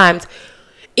lot of times,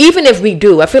 even if we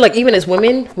do, I feel like even as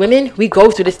women, we go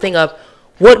through this thing of,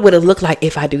 what would it look like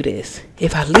if I do this?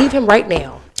 If I leave him right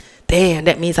now, damn,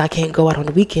 that means I can't go out on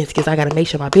the weekends because I got to make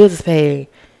sure my bills is paid.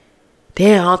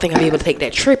 Damn, I don't think I'll be able to take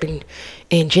that trip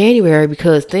in January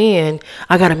because then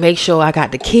I got to make sure I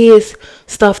got the kids'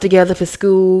 stuff together for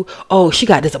school. Oh, she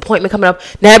got this appointment coming up.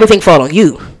 Now everything fall on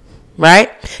you.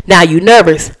 Right? Now you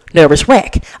nervous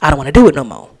wreck. I don't want to do it no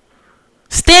more.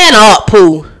 Stand up,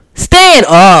 Pooh. Stand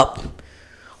up.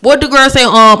 What the girl say?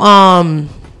 I'm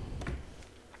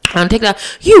take that.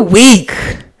 You weak.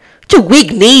 Your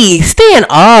weak knees. Stand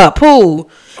up, Pooh.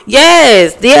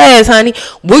 Yes, honey.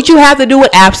 Would you have to do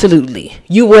it? Absolutely.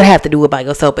 You would have to do it by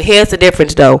yourself. But here's the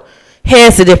difference, though.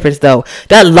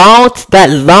 That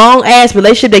long ass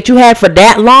relationship that you had for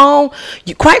that long,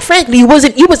 quite frankly, you was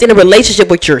in a relationship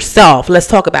with yourself. Let's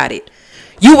talk about it.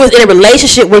 You was in a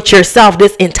relationship with yourself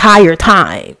this entire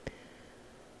time.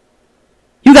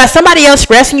 You got somebody else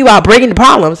stressing you out, bringing the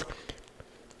problems,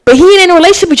 but he ain't in a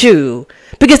relationship with you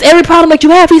because every problem that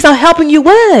you have, he's not helping you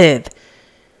with.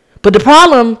 But the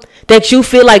problem that you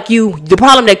feel like the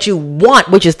problem that you want,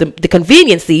 which is the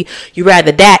conveniency, you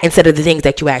rather that instead of the things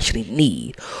that you actually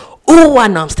need. Oh, I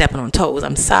know I'm stepping on toes.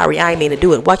 I'm sorry. I ain't mean to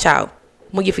do it. Watch out.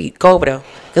 Move your feet. Go over there.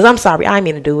 Because I'm sorry. I ain't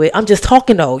mean to do it. I'm just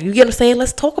talking though. You get what I'm saying?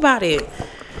 Let's talk about it.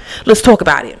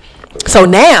 So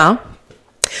now,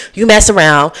 you mess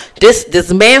around.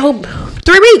 This man who,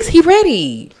 3 weeks, he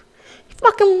ready.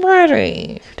 Fucking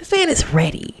ready. This man is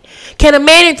ready. Can a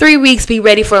man in 3 weeks be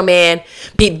ready for a man?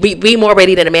 Be more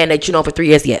ready than a man that you know for 3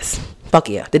 years? Yes. Fuck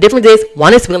yeah. The difference is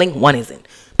one is willing, one isn't.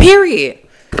 Period.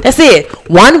 That's it.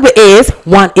 One is,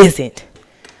 one isn't.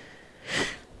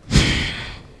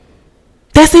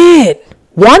 That's it.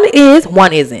 One is,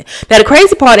 one isn't. Now the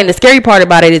crazy part and the scary part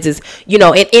about it is in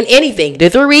anything, the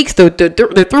 3 weeks, the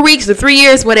 3 weeks, the 3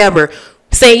 years, whatever.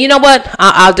 Say, you know what?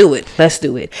 I'll do it. Let's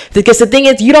do it. Because the thing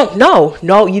is, you don't know.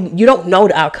 No, you don't know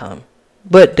the outcome.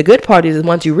 But the good part is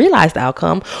once you realize the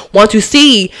outcome, once you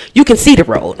can see the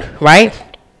road, right?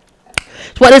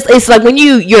 Well, it's like when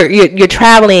you're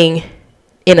traveling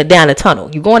down a tunnel.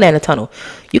 You're going down a tunnel.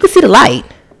 You can see the light,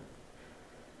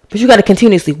 but you got to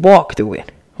continuously walk through it,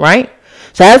 right?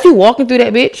 So as you're walking through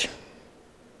that bitch,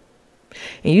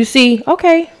 and you see,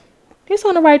 okay, it's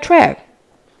on the right track.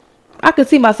 I could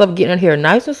see myself getting in here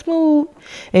nice and smooth.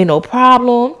 Ain't no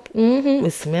problem.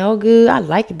 It smell good. I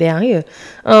like it down here.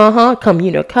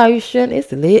 Communication.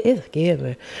 It's lit. It's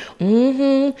given.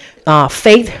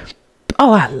 Faith.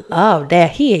 Oh, I love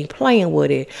that. He ain't playing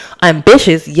with it.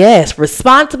 Ambitious. Yes.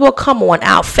 Responsible. Come on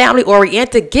out. Family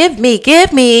oriented. Give me.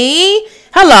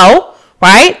 Hello.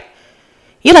 Right?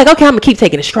 You're like, okay, I'm going to keep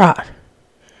taking a stride.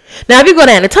 Now, if you go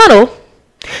down the tunnel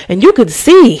and you could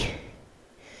see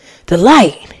the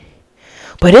light,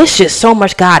 but it's just so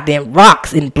much goddamn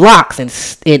rocks and blocks and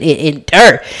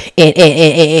dirt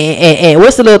and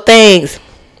what's the little things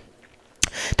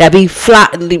that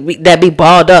be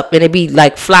balled up and it be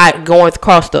like fly going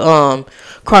across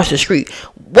the street.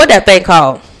 What that thing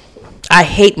called? I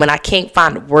hate when I can't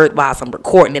find the word while I'm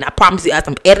recording it. I promise you, as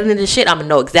I'm editing this shit, I'm gonna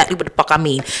know exactly what the fuck I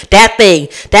mean. That thing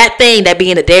that be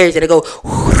in the dairies and it go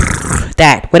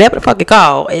that whatever the fuck it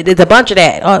called. It's a bunch of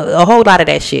that, a whole lot of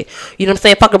that shit. You know what I'm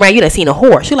saying? Fuck around, you done seen a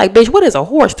horse. You like, bitch, what is a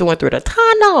horse doing through the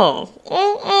tunnel?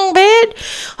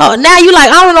 Bitch. Oh, now you like,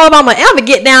 I don't know if I'm gonna ever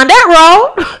get down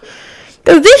that road.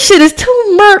 Cause this shit is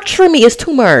too much for me. It's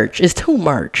too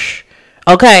much.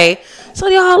 Okay. So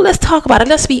y'all, let's talk about it.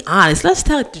 Let's be honest.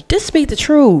 Just speak the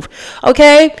truth.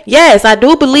 Okay? Yes, I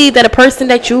do believe that a person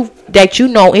that you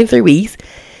know in 3 weeks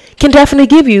can definitely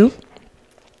give you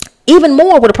even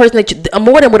more with a person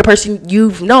more than with a person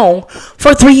you've known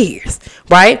for 3 years,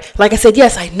 right? Like I said,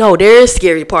 yes, I know there is a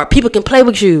scary part. People can play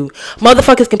with you.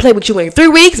 Motherfuckers can play with you in 3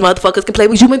 weeks. Motherfuckers can play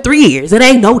with you in 3 years. It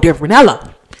ain't no different. Hello.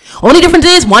 Only difference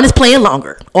is one is playing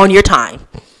longer on your time.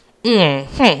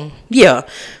 Yeah.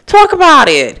 Talk about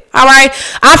it. All right.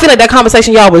 I feel like that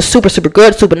conversation, y'all, was super, super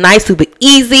good, super nice, super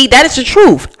easy. That is the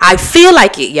truth. I feel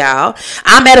like it, y'all.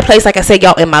 I'm at a place, like I said,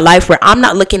 y'all, in my life where I'm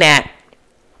not looking at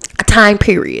a time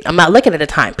period. I'm not looking at a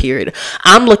time period.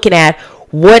 I'm looking at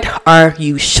what are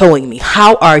you showing me?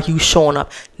 How are you showing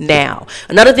up now?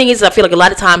 Another thing is I feel like a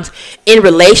lot of times in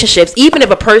relationships, even if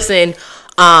a person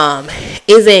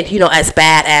isn't, as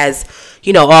bad as,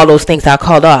 all those things I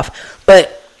called off,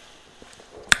 but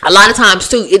a lot of times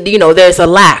too, there's a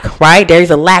lack, right? There's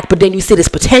a lack, but then you see this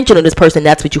potential in this person.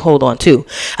 That's what you hold on to.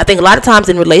 I think a lot of times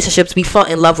in relationships, we fall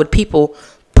in love with people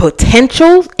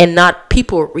potential and not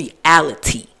people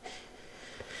reality.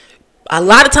 A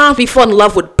lot of times we fall in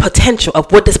love with potential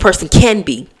of what this person can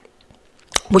be.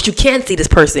 What you can see this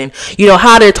person,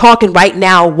 how they're talking right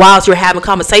now whilst you're having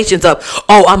conversations of,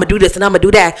 oh, I'm going to do this and I'm going to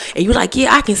do that. And you're like,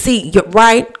 yeah, I can see. You're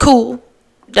right. Cool.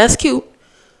 That's cute.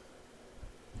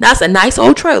 That's a nice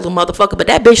old trailer, motherfucker. But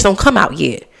that bitch don't come out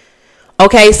yet.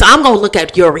 Okay, so I'm going to look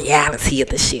at your reality of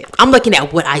the shit. I'm looking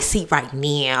at what I see right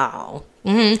now.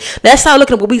 Let's start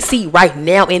looking at what we see right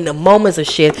now in the moments of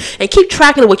shit. And keep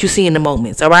track of what you see in the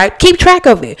moments, all right? Keep track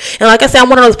of it. And like I said, I'm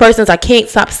one of those persons, I can't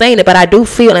stop saying it, but I do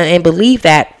feel and believe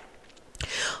that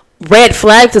red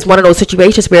flags is one of those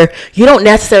situations where you don't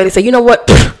necessarily say, you know what,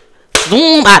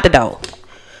 zoom out the door.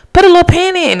 Put a little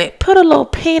pin in it. Put a little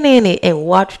pin in it and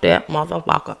watch that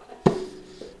motherfucker.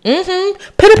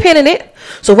 Put a pin in it.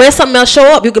 So when something else show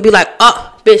up, you could be like,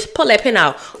 oh, bitch, pull that pin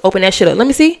out. Open that shit up. Let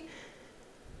me see.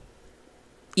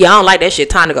 Yeah, I don't like that shit.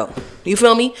 Time to go. You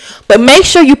feel me? But make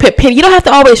sure you put pin. You don't have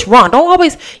to always run. Don't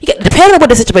always. Depending on what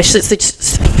the situation.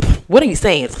 What are you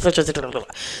saying?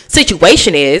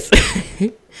 Situation is.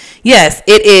 Yes,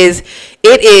 it is.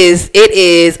 It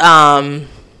is.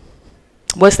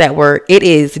 What's that word? It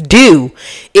is due.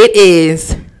 It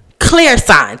is clear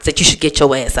signs that you should get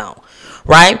your ass on.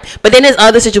 Right? But then there's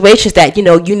other situations that,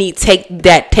 you need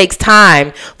that takes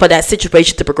time for that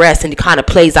situation to progress, and it kind of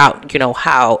plays out,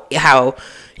 how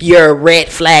your red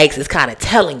flags is kind of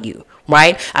telling you.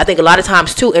 Right? I think a lot of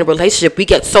times too in a relationship we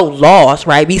get so lost,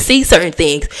 right? We see certain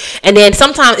things, and then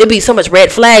sometimes it be so much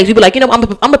red flags. You be like, I'm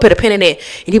gonna put a pin in it,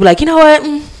 and you be like, you know what?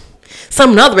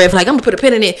 Some other red flag. I'm gonna put a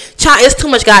pin in it. Child, it's too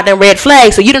much goddamn red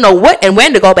flag, so you don't know what and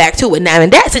when to go back to it. Now in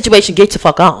that situation, get your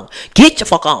fuck on. Get your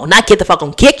fuck on. Not get the fuck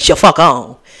on. Get your fuck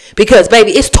on. Because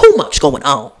baby, it's too much going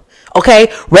on. Okay?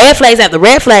 Red flags after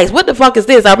red flags. What the fuck is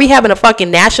this? Are we having a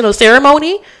fucking national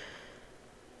ceremony?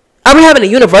 Are we having a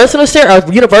universal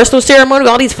ceremony with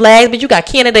all these flags? But you got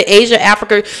Canada, Asia,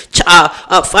 Africa, the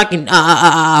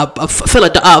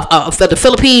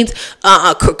Philippines,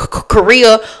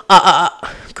 Korea,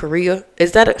 Korea.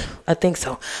 Is that I think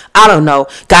so. I don't know.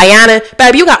 Guyana.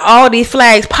 Baby, you got all these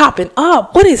flags popping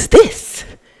up. What is this?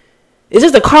 Is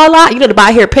this the car lot? The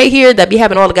buy here, pay here that be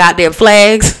having all the goddamn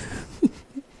flags?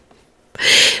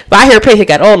 Buy here, pay here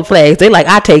got all the flags. They like,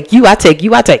 I take you, I take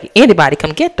you, I take anybody.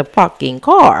 Come get the fucking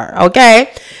car.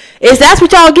 Okay? That's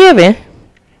what y'all giving.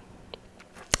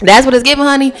 That's what it's giving,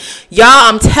 honey. Y'all,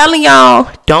 I'm telling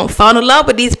y'all, don't fall in love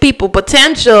with these people.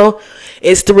 Potential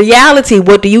is the reality.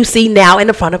 What do you see now in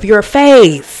the front of your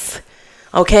face?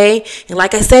 Okay? And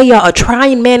like I say, y'all, a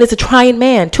trying man is a trying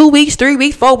man. 2 weeks, 3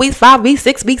 weeks, 4 weeks, 5 weeks,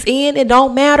 6 weeks in, it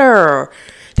don't matter.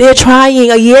 They're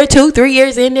trying a year, 2, 3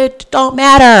 years in, it don't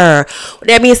matter.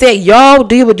 That being said, y'all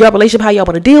deal with your relationship how y'all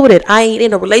want to deal with it. I ain't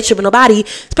in a relationship with nobody,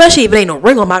 especially if it ain't no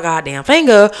ring on my goddamn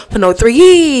finger for no 3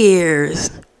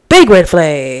 years. Big red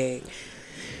flag.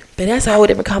 But that's a whole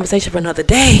different conversation for another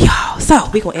day, y'all. So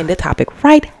we gonna end the topic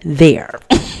right there.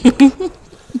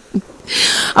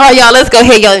 All right, y'all, let's go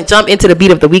ahead, y'all, and jump into the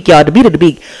beat of the week, y'all. The beat of the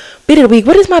week. Beat of the week.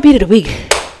 What is my beat of the week?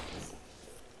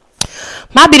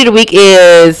 My beat of the week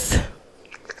is...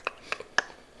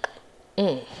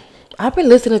 I've been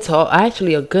listening to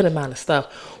actually a good amount of stuff.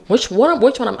 Which one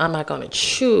am I going to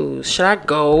choose? Should I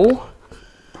go?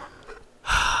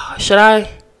 Should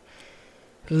I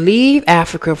leave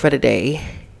Africa for the day?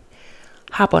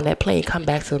 Hop on that plane, come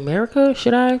back to America?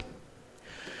 Should I?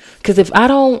 Because if I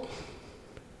don't...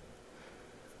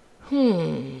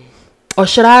 Or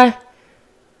should I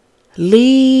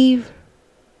leave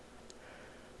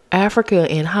Africa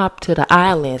and hop to the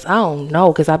islands? I don't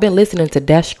know, because I've been listening to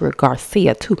Desperate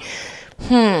Garcia too.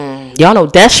 Y'all know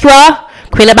Destra?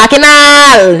 Queen of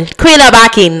Bacchanal,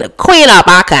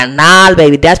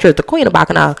 baby. Destra is the queen of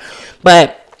Bacchanal.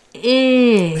 But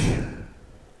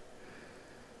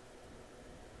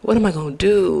what am I gonna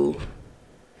do?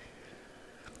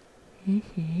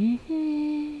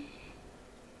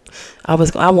 I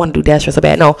want to do Destra so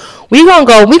bad. No, we're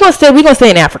gonna stay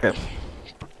in Africa.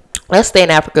 Let's stay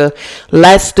in Africa.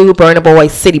 Let's do Burna Boy,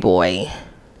 City Boy.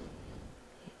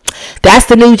 That's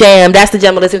the new jam. That's the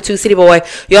jam I listen to, City Boy.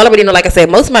 Y'all already know, like I said,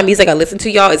 most of my music I listen to,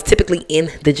 y'all, is typically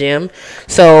in the gym.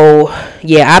 So,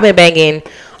 yeah, I've been banging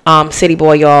City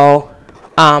Boy, y'all,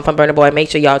 from Burna Boy. Make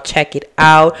sure y'all check it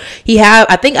out.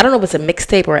 I don't know if it's a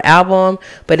mixtape or an album,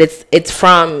 but it's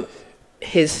from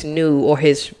his new or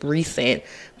his recent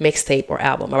mixtape or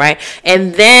album, all right?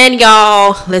 And then,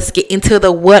 y'all, let's get into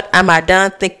the what am I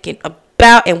done thinking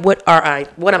about and what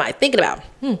am I thinking about?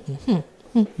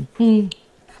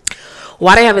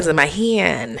 Why do I have this in my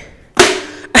hand?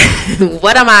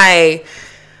 What am I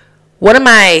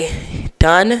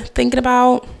done thinking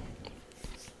about?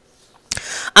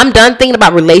 I'm done thinking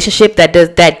about relationships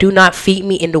that do not feed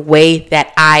me in the way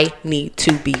that I need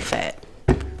to be fed.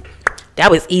 That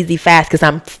was easy, fast, because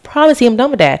I'm promising I'm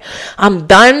done with that. I'm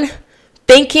done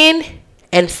thinking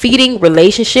and feeding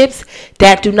relationships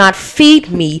that do not feed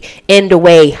me in the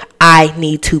way I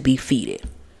need to be fed.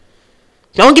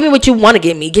 Don't give me what you want to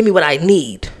give me. Give me what I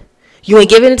need. You ain't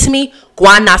giving it to me? Go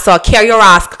on now, so carry your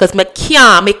ass, because me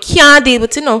can't deal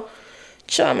with,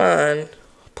 Chaman.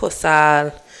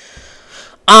 Pussal.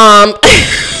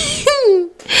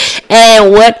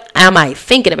 And what am I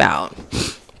thinking about?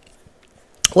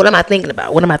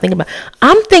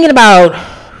 I'm thinking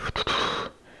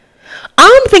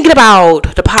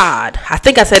about the pod. I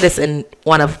think I said this in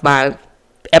one of my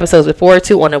episodes before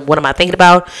too, on what am I thinking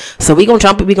about. So we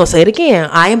gonna say it again.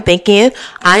 I am thinking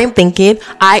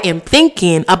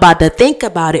about the Think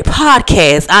About It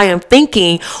podcast. I am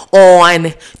thinking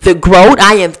on the growth.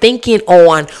 I am thinking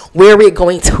on where we're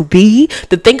going to be.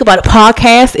 The Think About It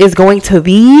podcast is going to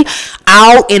be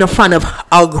out in front of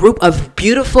a group of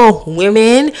beautiful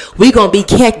women. We're gonna be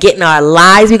getting our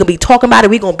lives. We're gonna be talking about it.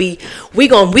 We're gonna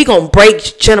break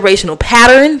generational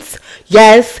patterns.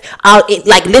 Yes,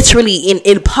 like literally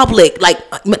in public. Like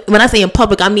when I say in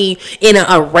public, I mean in an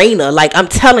arena. Like I'm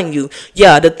telling you,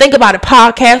 yeah, the Think About It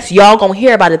podcast, y'all gonna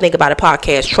hear about the Think About It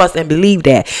podcast. Trust and believe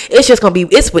that. It's just gonna be,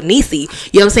 it's with Niecy.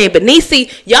 You know what I'm saying? But Niecy,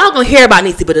 y'all gonna hear about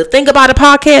Niecy. But the Think About It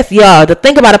podcast, yeah, the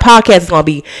Think About It podcast is gonna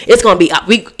be.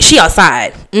 She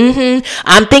outside.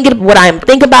 I'm thinking about the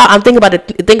Think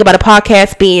About It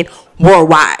podcast being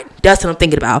worldwide. That's what I'm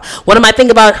thinking about. What am I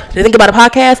thinking about? To think about a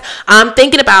podcast? I'm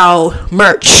thinking about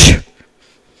merch.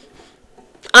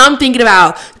 I'm thinking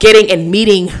about getting and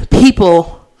meeting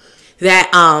people that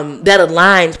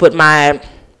aligns with my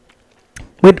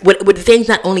with the things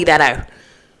not only that I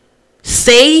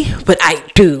say, but I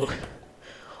do.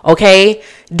 Okay?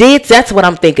 That's what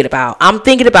I'm thinking about. I'm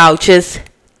thinking about just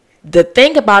the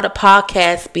Think About It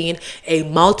podcast being a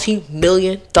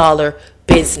multi-million-dollar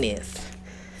business.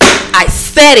 I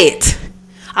said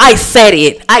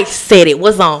it.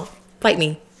 What's on? Fight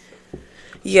me.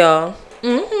 Y'all.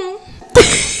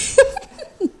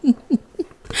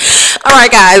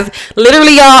 Alright, guys.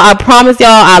 Literally, y'all, I promise y'all,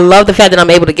 I love the fact that I'm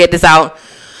able to get this out.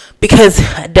 Because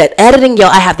that editing,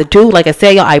 y'all, I have to do. Like I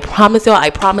said, y'all, I promise.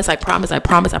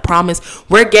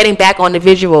 We're getting back on the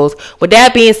visuals. With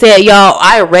that being said, y'all,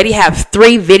 I already have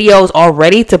 3 videos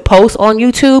already to post on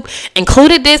YouTube.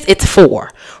 Included this, it's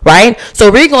 4. Right?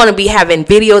 So we're going to be having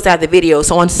videos after videos.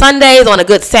 So on Sundays, on a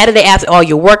good Saturday after all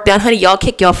your work done, honey, y'all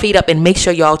kick your feet up and make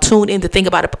sure y'all tune in to Think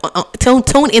About It.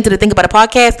 Tune into the Think About It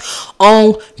podcast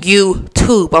on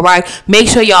YouTube. All right? Make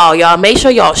sure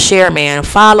y'all share, man.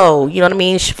 Follow. You know what I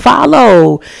mean?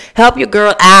 Follow. Help your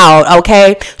girl out.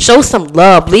 Okay? Show some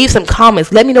love. Leave some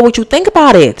comments. Let me know what you think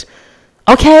about it.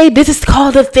 Okay? This is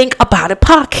called the Think About It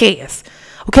podcast.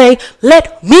 Okay,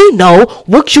 let me know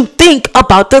what you think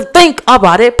about the Think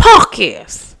About It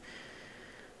podcast.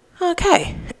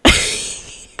 Okay.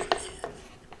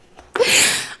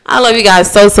 I love you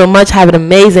guys so much. Have an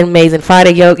amazing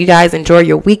Friday. Yo, you guys enjoy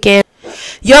your weekend.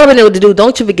 Y'all already know what to do.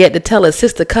 Don't you forget to tell a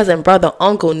sister, cousin, brother,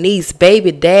 uncle, niece,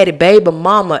 baby, daddy, baby,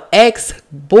 mama,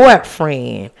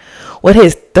 ex-boyfriend with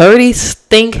his 30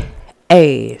 stink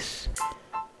ass.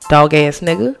 Dog ass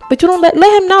nigga. But you don't let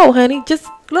him know, honey. Just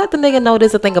let the nigga know this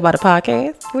is a Think About It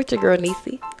podcast with your girl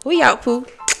Niecy. We out, poo.